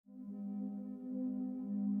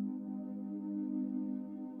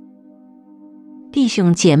弟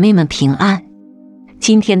兄姐妹们平安。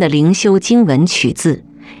今天的灵修经文取自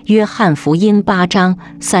约翰福音8章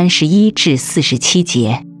31至47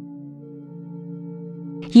节。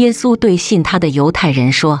耶稣对信他的犹太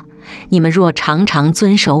人说：你们若常常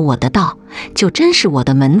遵守我的道，就真是我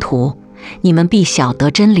的门徒，你们必晓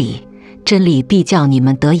得真理，真理必叫你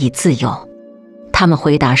们得以自由。他们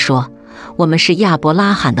回答说：我们是亚伯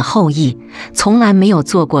拉罕的后裔，从来没有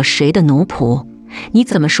做过谁的奴仆，你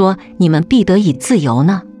怎么说你们必得以自由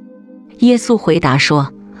呢？耶稣回答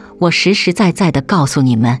说：我实实在在地告诉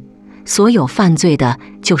你们，所有犯罪的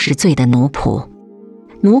就是罪的奴仆。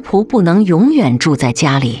奴仆不能永远住在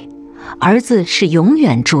家里，儿子是永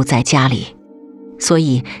远住在家里。所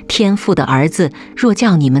以天父的儿子若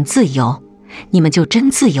叫你们自由，你们就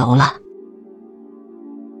真自由了。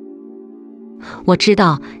我知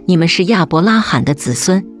道你们是亚伯拉罕的子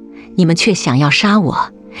孙，你们却想要杀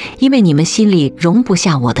我，因为你们心里容不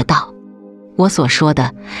下我的道。我所说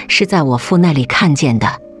的是在我父那里看见的，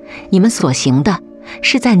你们所行的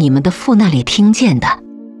是在你们的父那里听见的。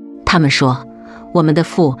他们说：我们的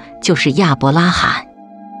父就是亚伯拉罕。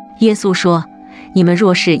耶稣说：你们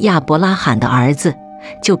若是亚伯拉罕的儿子，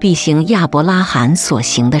就必行亚伯拉罕所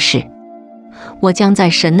行的事。我将在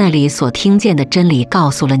神那里所听见的真理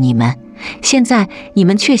告诉了你们，现在你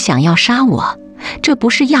们却想要杀我，这不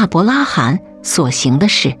是亚伯拉罕所行的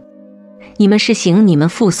事，你们是行你们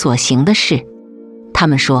父所行的事。他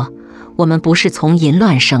们说：我们不是从淫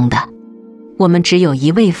乱生的，我们只有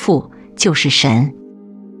一位父，就是神。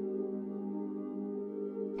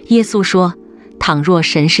耶稣说：倘若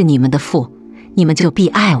神是你们的父，你们就必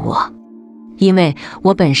爱我，因为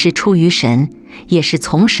我本是出于神，也是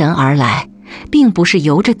从神而来，并不是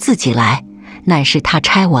由着自己来，乃是他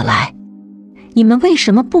差我来。你们为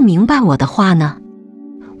什么不明白我的话呢？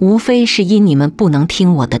无非是因你们不能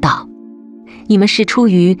听我的道。你们是出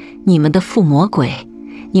于你们的父魔鬼，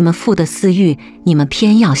你们父的私欲，你们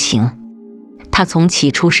偏要行。他从起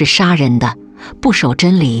初是杀人的，不守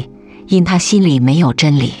真理，因他心里没有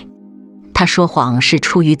真理。他说谎是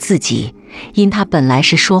出于自己，因他本来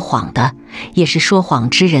是说谎的，也是说谎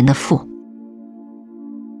之人的父。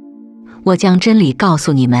我将真理告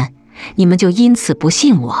诉你们，你们就因此不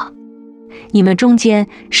信我。你们中间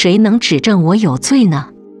谁能指证我有罪呢？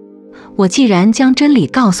我既然将真理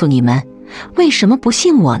告诉你们，为什么不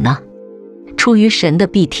信我呢？出于神的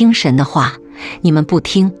必听神的话，你们不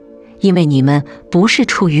听，因为你们不是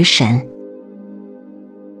出于神。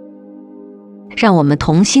让我们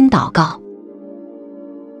同心祷告。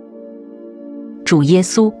主耶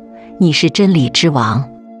稣，你是真理之王，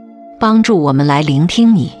帮助我们来聆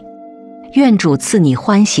听你。愿主赐你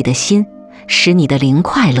欢喜的心，使你的灵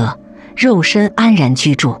快乐，肉身安然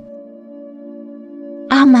居住。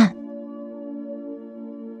阿们。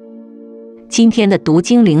今天的读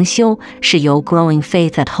经灵修是由 Growing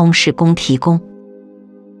Faith at Home 事工提供。